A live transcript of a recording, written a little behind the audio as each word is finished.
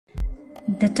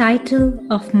The title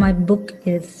of my book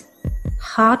is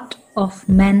Heart of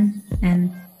Man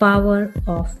and Power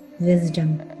of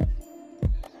Wisdom.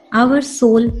 Our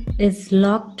soul is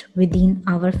locked within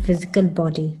our physical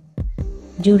body.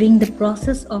 During the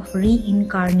process of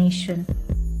reincarnation,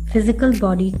 physical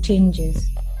body changes,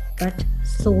 but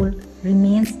soul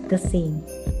remains the same.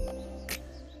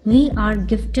 We are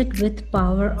gifted with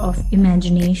power of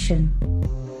imagination.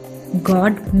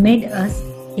 God made us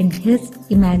in His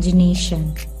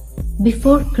imagination.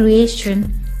 Before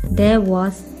creation, there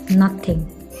was nothing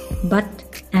but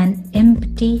an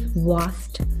empty,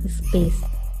 vast space.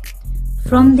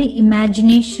 From the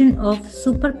imagination of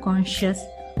superconscious,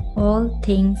 all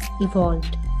things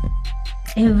evolved.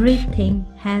 Everything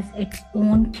has its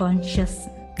own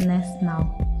consciousness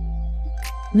now.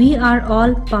 We are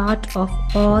all part of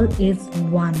All is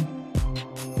One.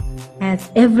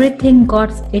 As everything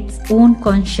got its own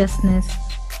consciousness,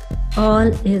 All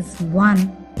is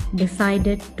One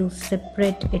decided to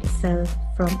separate itself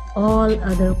from all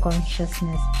other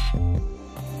consciousness,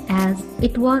 as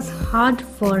it was hard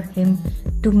for him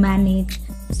to manage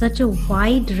such a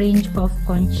wide range of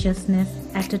consciousness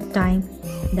at a time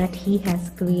that he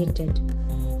has created.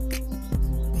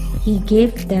 He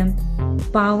gave them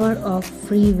power of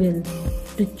free will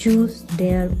to choose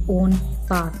their own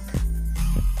path.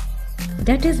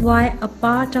 That is why a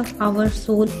part of our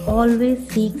soul always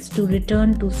seeks to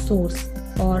return to Source,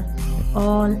 or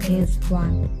All is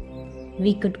One.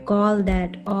 We could call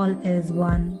that All is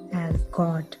One as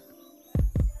God.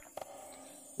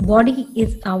 Body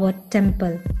is our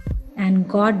temple and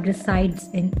God resides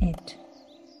in it.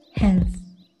 Hence,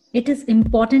 it is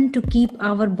important to keep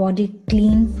our body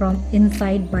clean from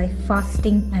inside by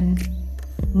fasting and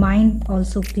mind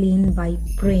also clean by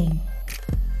praying.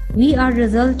 We are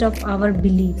result of our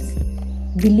beliefs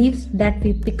that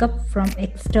we pick up from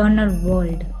external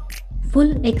world.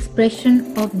 Full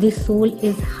expression of the soul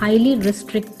is highly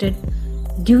restricted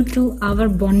due to our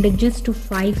bondages to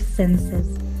five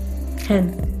senses.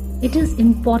 Hence, it is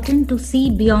important to see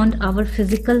beyond our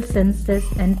physical senses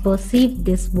and perceive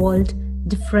this world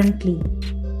differently.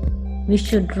 We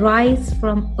should rise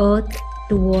from earth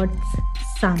towards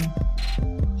sun.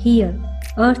 Here,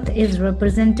 earth is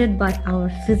represented by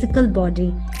our physical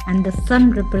body and the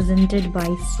sun represented by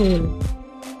soul.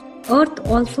 Earth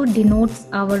also denotes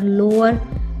our lower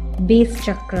base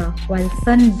chakra, while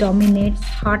sun dominates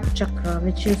heart chakra,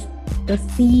 which is the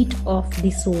seat of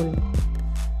the soul.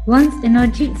 Once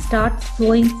energy starts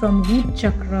flowing from root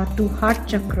chakra to heart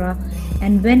chakra,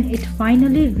 and when it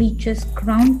finally reaches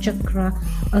crown chakra,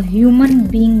 a human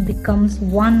being becomes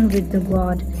one with the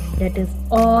God, that is,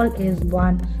 All is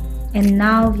One, and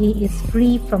now he is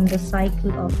free from the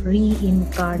cycle of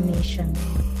reincarnation.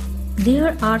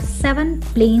 There are 7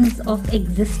 planes of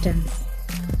existence,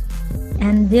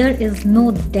 and there is no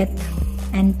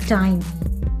death and time.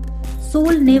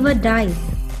 Soul never dies.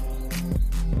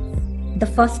 The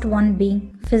first one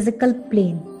being physical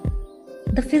plane.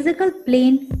 The physical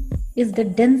plane is the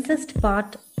densest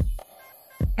part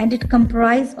and it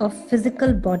comprises of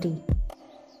physical body.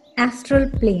 Astral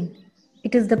plane.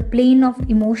 It is the plane of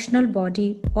emotional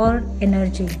body or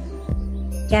energy.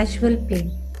 Causal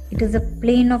plane. It is a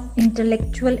plane of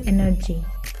intellectual energy.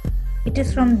 It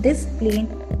is from this plane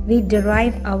we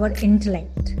derive our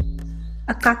intellect.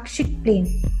 Akashic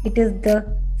plane. It is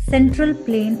the central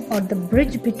plane or the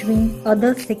bridge between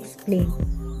other 6 planes.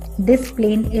 This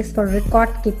plane is for record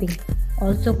keeping,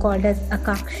 also called as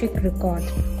Akashic record.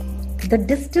 The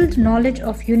distilled knowledge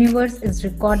of universe is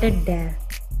recorded there.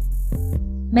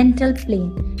 Mental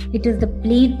plane. It is the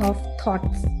plane of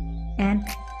thoughts. And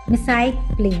Messiah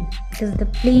plane. It is the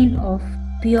plane of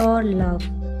pure love.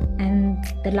 And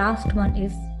the last one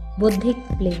is Buddhic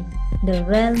plane, the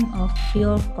realm of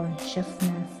pure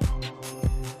consciousness.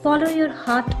 Follow your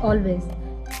heart always.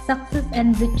 Success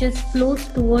and riches flows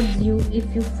towards you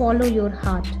if you follow your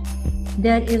heart.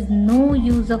 There is no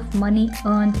use of money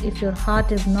earned if your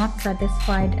heart is not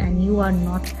satisfied and you are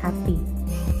not happy.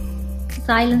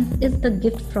 Silence is the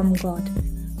gift from God.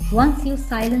 Once you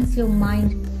silence your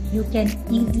mind, you can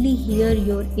easily hear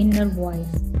your inner voice.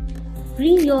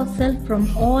 Free yourself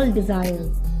from all desires.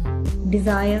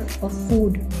 Desire of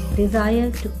food,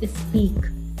 desire to speak.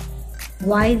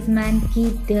 Wise men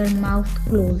keep their mouth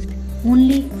closed.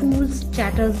 Only fools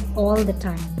chatters all the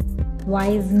time.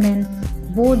 Wise men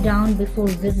bow down before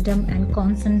wisdom and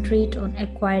concentrate on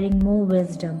acquiring more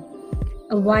wisdom.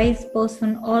 A wise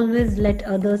person always let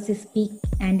others speak,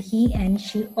 and he and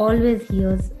she always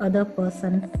hears other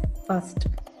person first.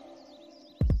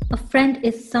 A friend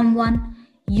is someone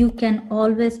you can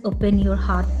always open your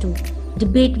heart to.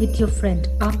 debate with your friend,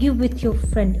 argue with your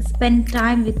friend, spend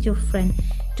time with your friend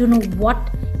to know what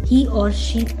he or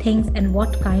she thinks and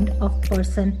what kind of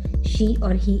person she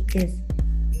or he is.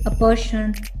 A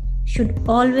person should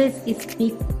always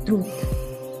speak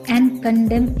truth and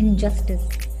condemn injustice.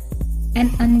 An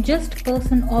unjust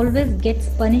person always gets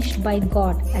punished by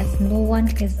God, as no one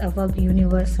is above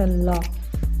universal law.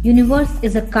 Universe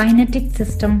is a kinetic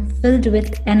system filled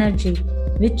with energy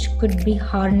which could be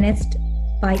harnessed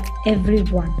by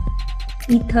everyone.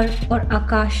 Ether or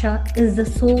Akasha is the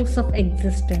source of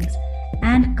existence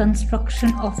and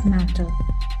construction of matter.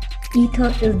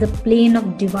 Ether is the plane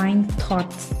of divine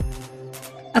thoughts.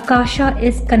 Akasha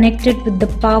is connected with the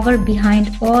power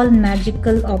behind all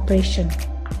magical operation.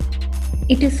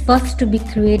 It is first to be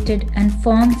created and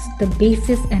forms the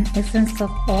basis and essence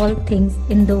of all things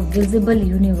in the visible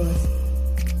universe.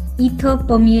 Ether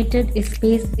permeated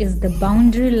space is the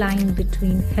boundary line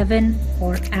between heaven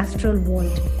or astral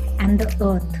world and the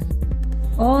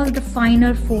earth. All the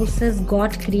finer forces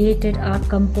God created are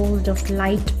composed of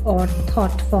light or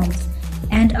thought forms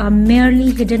and are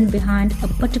merely hidden behind a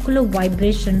particular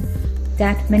vibration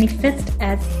that manifests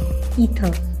as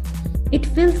ether. It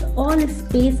fills all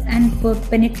space and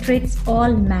penetrates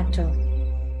all matter.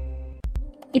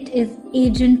 It is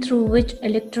agent through which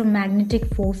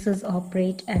electromagnetic forces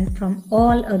operate and from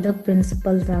all other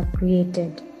principles are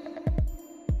created.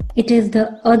 It is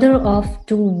the other of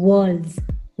two worlds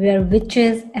where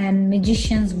witches and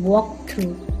magicians walk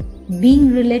through,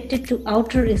 being related to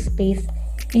outer space,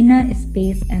 inner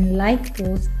space and life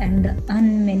force and the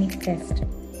unmanifest.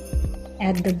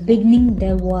 At the beginning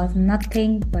there was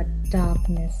nothing but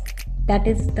darkness, that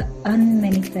is the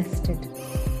unmanifested.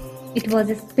 It was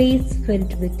a space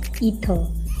filled with ether.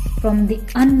 From the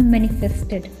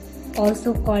unmanifested,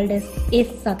 also called as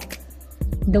Asat,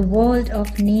 the world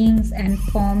of names and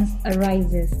forms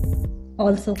arises,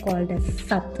 also called as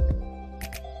Sat.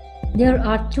 There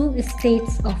are two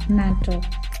states of matter,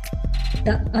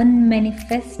 the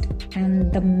unmanifest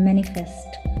and the manifest.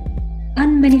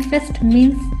 Unmanifest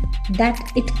means that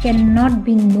it cannot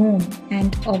be known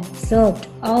and observed,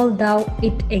 although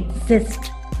it exists.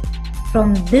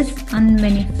 From this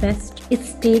unmanifest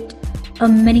state, a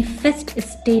manifest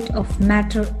state of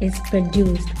matter is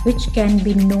produced, which can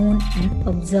be known and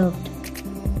observed.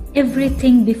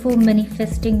 Everything before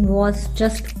manifesting was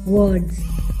just words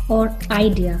or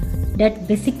idea that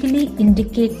basically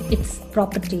indicate its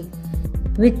property,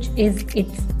 which is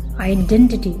its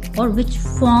identity or which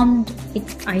formed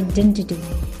its identity.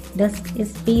 Thus,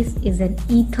 space is an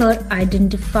ether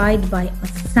identified by a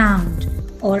sound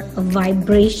or a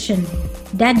vibration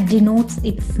that denotes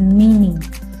its meaning.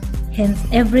 Hence,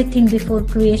 everything before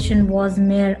creation was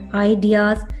mere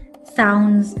ideas,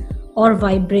 sounds, or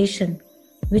vibration,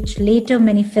 which later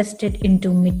manifested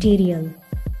into material.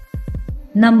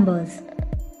 Numbers.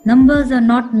 Numbers are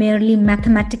not merely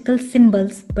mathematical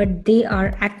symbols, but they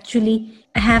are actually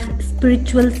have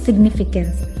spiritual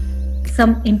significance.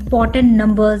 Some important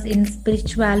numbers in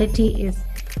spirituality is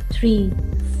 3,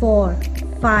 4,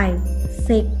 5,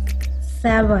 6,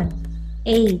 7,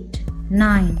 8,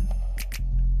 9.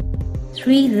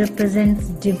 3 represents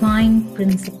divine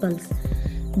principles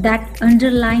that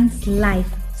underlines life,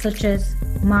 such as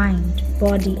mind,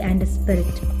 body and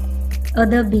spirit.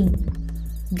 Other being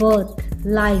birth,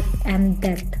 life and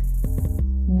death,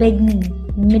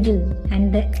 beginning, middle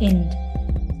and the end,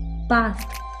 past,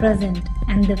 present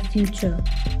and the future,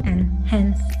 and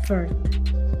henceforth.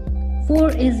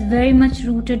 4 is very much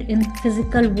rooted in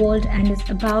physical world and is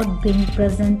about being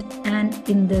present and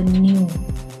in the new.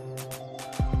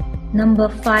 Number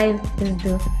 5 is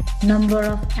the number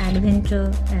of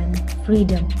adventure and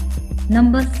freedom.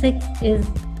 Number 6 is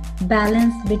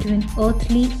balance between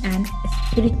earthly and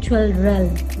spiritual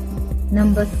realm.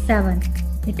 Number 7,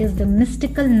 it is the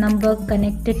mystical number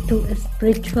connected to a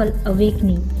spiritual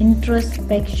awakening,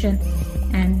 introspection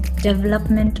and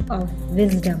development of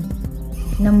wisdom.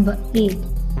 Number 8,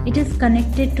 it is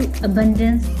connected to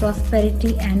abundance,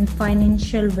 prosperity and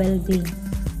financial well-being.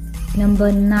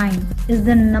 Number 9 is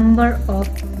the number of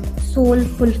soul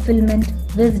fulfillment,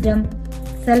 wisdom,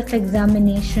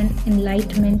 self-examination,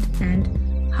 enlightenment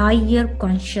and higher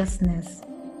consciousness.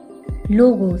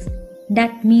 Logos,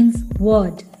 that means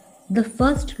word. The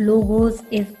first logos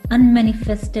is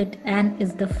unmanifested and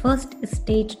is the first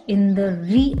stage in the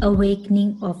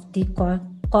reawakening of the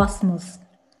cosmos.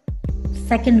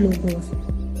 Second logos,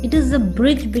 it is the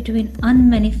bridge between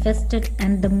unmanifested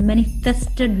and the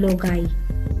manifested logi.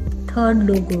 Third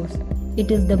logos, it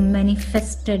is the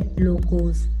manifested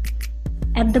logos.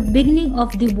 At the beginning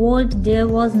of the world there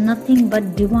was nothing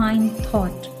but divine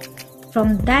thought.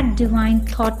 From that divine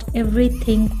thought,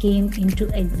 everything came into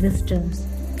existence.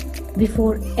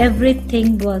 Before,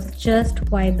 everything was just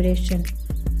vibration.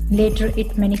 Later,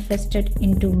 it manifested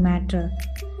into matter.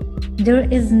 There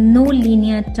is no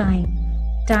linear time.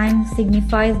 Time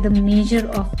signifies the measure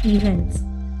of events.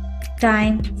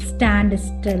 Time stands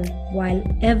still while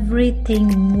everything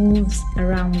moves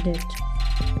around it.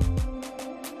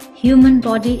 Human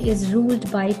body is ruled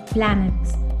by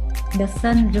planets. The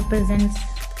sun represents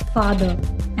Father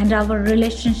and our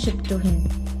relationship to Him.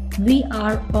 We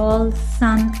are all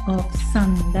son of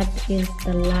sun, that is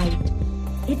the light.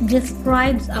 It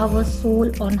describes our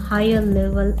soul on higher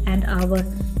level and our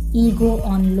ego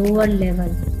on lower level.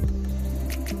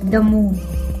 The moon.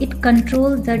 It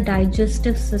controls the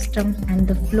digestive system and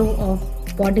the flow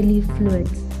of bodily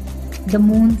fluids. The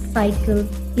moon cycle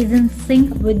is in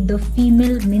sync with the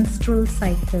female menstrual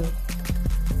cycle.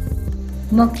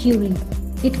 Mercury.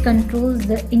 It controls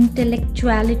the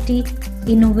intellectuality,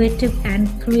 innovative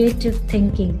and creative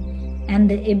thinking, and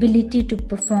the ability to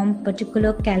perform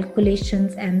particular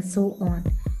calculations and so on.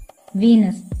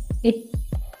 Venus. It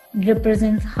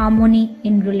represents harmony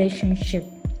in relationship.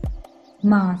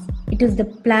 Mars. It is the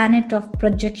planet of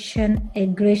projection,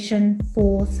 aggression,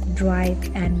 force,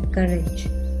 drive, and courage.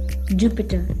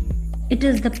 Jupiter. It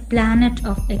is the planet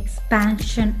of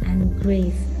expansion and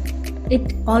grace.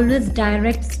 It always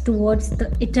directs towards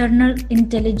the eternal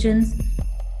intelligence,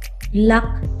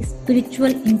 luck,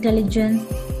 spiritual intelligence,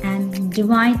 and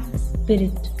divine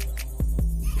spirit.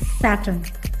 Saturn.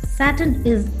 Saturn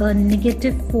is a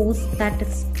negative force that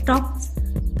stops,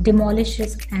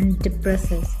 demolishes, and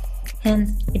depresses.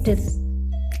 Hence, it is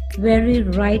very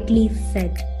rightly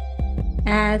said,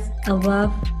 as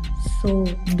above, so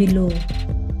below.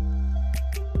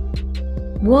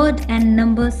 Word and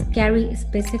numbers carry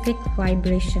specific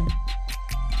vibration.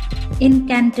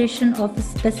 Incantation of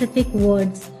specific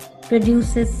words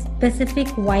produces specific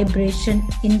vibration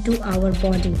into our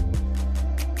body.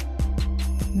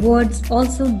 Words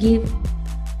also give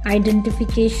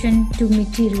identification to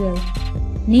material.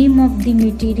 Name of the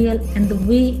material and the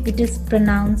way it is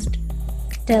pronounced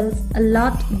tells a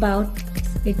lot about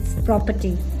its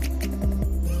property.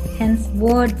 Hence,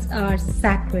 words are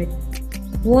sacred.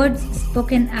 Words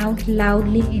spoken out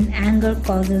loudly in anger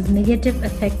causes negative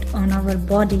effect on our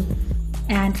body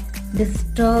and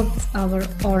disturbs our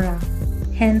aura.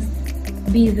 Hence,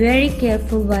 be very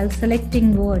careful while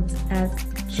selecting words as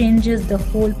it changes the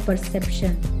whole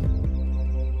perception.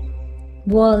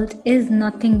 World is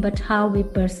nothing but how we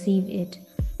perceive it.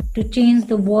 To change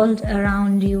the world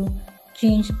around you,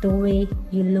 change the way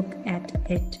you look at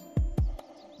it.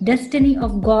 Destiny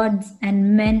of gods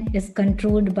and men is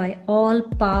controlled by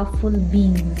all-powerful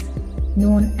beings,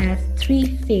 known as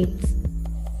three fates.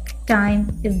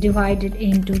 Time is divided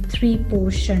into three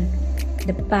portions,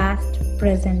 the past,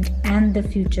 present, and the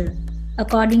future.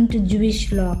 According to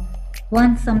Jewish law,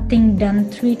 once something done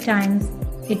 3 times,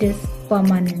 it is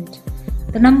permanent.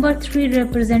 The number 3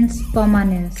 represents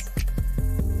permanence.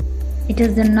 It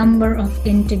is the number of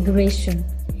integration.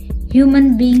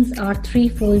 Human beings are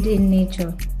threefold in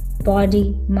nature: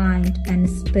 body, mind, and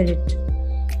spirit.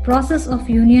 Process of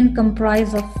union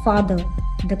comprise of Father,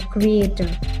 the Creator,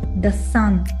 the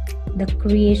Son, the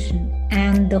creation,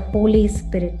 and the Holy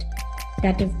Spirit,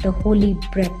 that is the Holy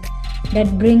Breath,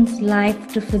 that brings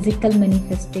life to physical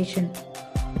manifestation.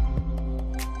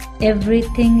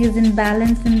 Everything is in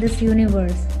balance in this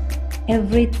universe.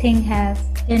 Everything has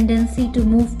tendency to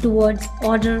move towards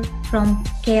order from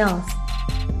chaos.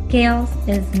 Chaos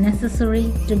is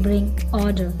necessary to bring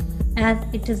order, as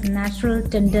it is natural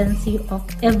tendency of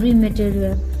every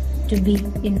material to be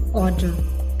in order.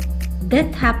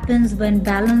 Death happens when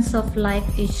balance of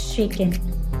life is shaken.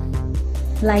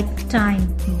 Like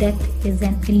time, death is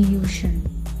an illusion.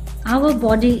 Our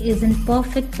body is in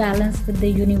perfect balance with the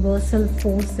universal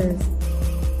forces.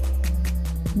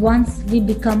 Once we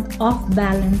become off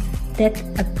balance, death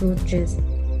approaches.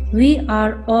 We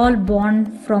are all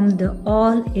born from the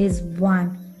All is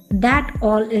One. That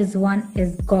All is One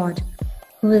is God,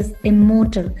 who is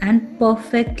immortal and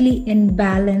perfectly in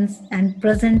balance and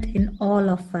present in all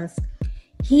of us.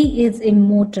 He is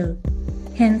immortal.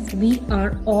 Hence, we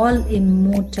are all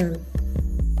immortal.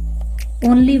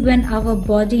 Only when our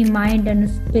body, mind, and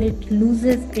spirit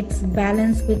loses its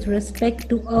balance with respect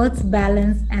to Earth's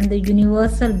balance and the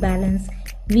universal balance,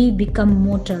 we become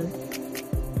mortal.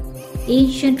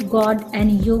 Ancient gods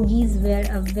and yogis were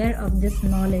aware of this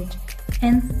knowledge.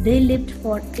 Hence, they lived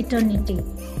for eternity.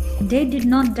 They did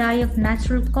not die of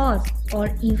natural cause or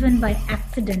even by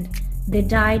accident. They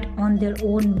died on their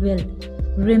own will.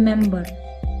 Remember,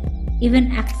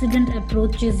 Even accident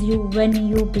approaches you when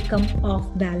you become off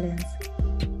balance.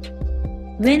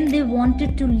 When they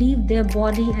wanted to leave their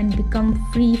body and become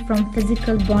free from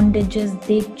physical bondages,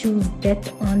 they choose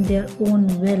death on their own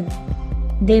will.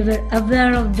 They were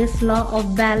aware of this law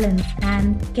of balance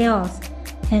and chaos.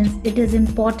 Hence, it is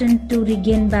important to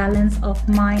regain balance of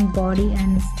mind, body,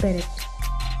 and spirit.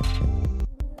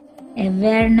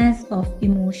 Awareness of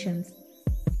emotions.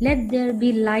 Let there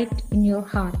be light in your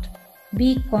heart.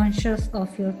 Be conscious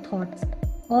of your thoughts.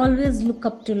 Always look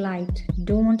up to light.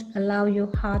 Don't allow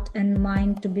your heart and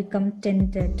mind to become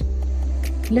tainted.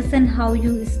 Listen how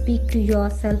you speak to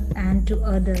yourself and to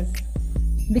others.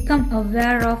 Become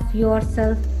aware of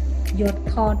yourself, your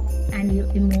thoughts, and your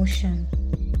emotion.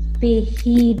 Pay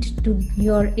heed to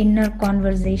your inner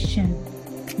conversation.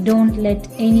 Don't let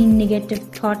any negative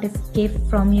thought escape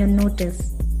from your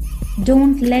notice.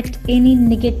 Don't let any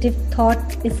negative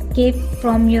thought escape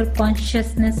from your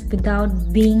consciousness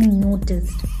without being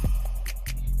noticed.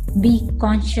 Be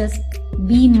conscious,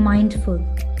 be mindful.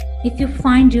 If you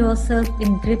find yourself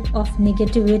in grip of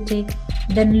negativity,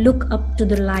 then look up to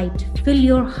the light. Fill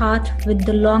your heart with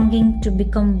the longing to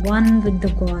become one with the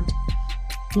God.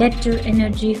 Let your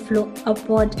energy flow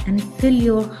upward and fill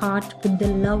your heart with the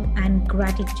love and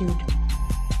gratitude.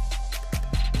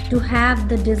 To have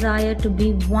the desire to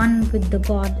be one with the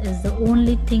God is the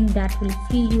only thing that will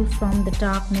free you from the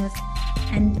darkness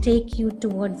and take you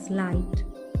towards light.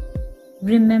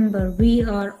 Remember, we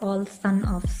are all son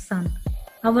of sun.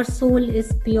 Our soul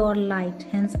is pure light,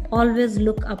 hence always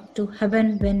look up to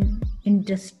heaven when in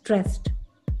distress.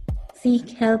 Seek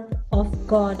help of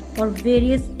God or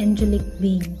various angelic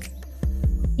beings.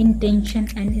 Intention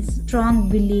and a strong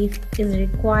belief is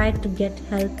required to get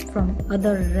help from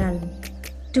other realms.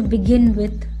 To begin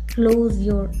with, close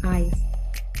your eyes.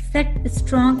 Set a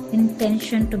strong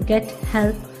intention to get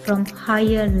help from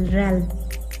higher realms.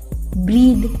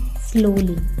 Breathe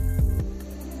slowly.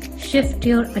 Shift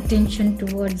your attention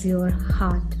towards your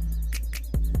heart.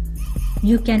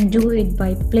 You can do it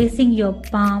by placing your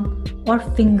palm or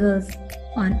fingers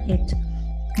on it.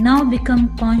 Now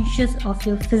become conscious of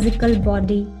your physical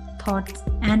body, thoughts,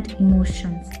 and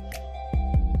emotions.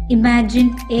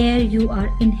 Imagine air you are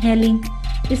inhaling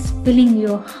is filling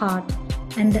your heart,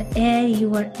 and the air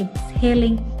you are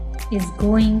exhaling is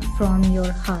going from your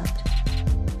heart.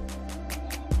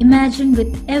 Imagine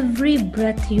with every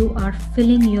breath you are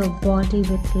filling your body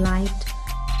with light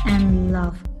and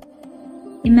love.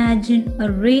 Imagine a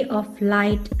ray of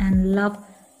light and love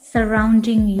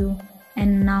surrounding you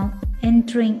and now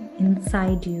entering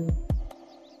inside you.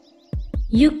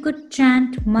 You could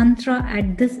chant mantra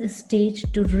at this stage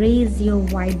to raise your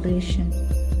vibration.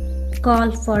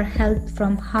 Call for help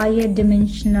from higher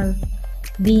dimensional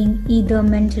being either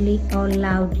mentally or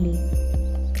loudly.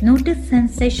 Notice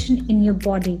sensation in your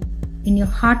body, in your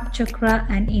heart chakra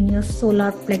and in your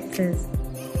solar plexus.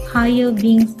 Higher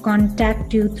beings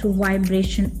contact you through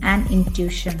vibration and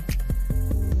intuition.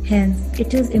 Hence,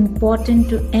 it is important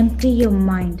to empty your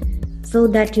mind so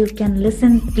that you can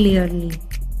listen clearly.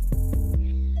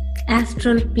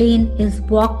 Astral plane is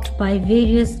walked by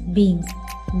various beings,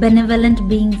 benevolent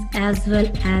beings as well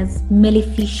as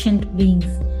maleficent beings.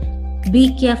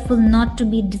 Be careful not to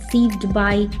be deceived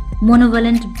by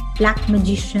malevolent black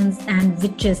magicians and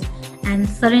witches and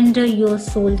surrender your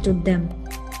soul to them.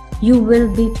 You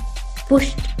will be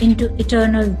pushed into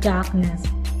eternal darkness.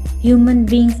 Human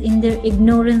beings in their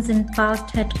ignorance in past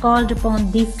had called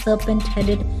upon these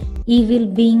serpent-headed evil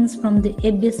beings from the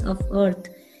abyss of earth.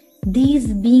 These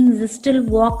beings still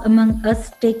walk among us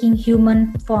taking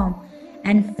human form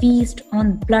and feast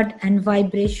on blood and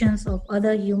vibrations of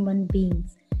other human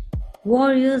beings.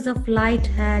 Warriors of light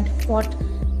had fought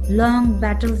long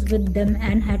battles with them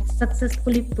and had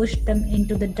successfully pushed them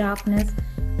into the darkness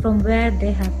from where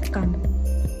they have come.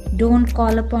 Don't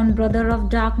call upon brother of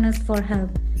darkness for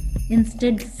help.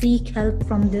 Instead, seek help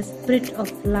from the spirit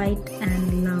of light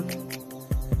and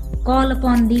love. Call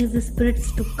upon these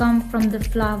spirits to come from the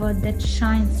flower that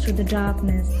shines through the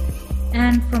darkness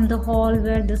and from the hall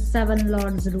where the seven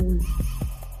lords rule.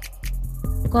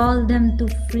 Call them to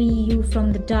free you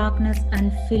from the darkness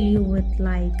and fill you with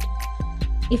light.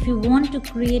 If you want to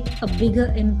create a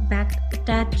bigger impact,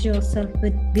 attach yourself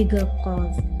with bigger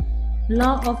cause.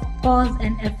 Law of cause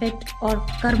and effect or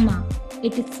karma,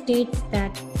 it states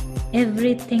that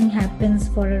everything happens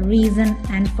for a reason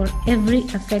and for every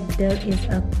effect there is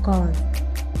a cause.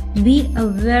 Be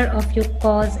aware of your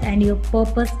cause and your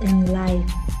purpose in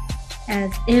life,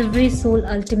 as every soul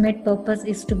ultimate purpose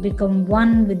is to become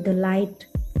one with the light,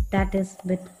 that is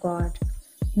with God.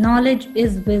 Knowledge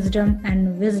is wisdom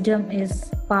and wisdom is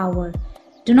power.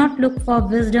 Do not look for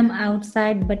wisdom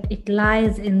outside, but it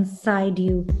lies inside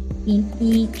you, in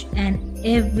each and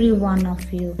every one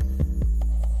of you.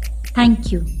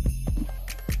 Thank you.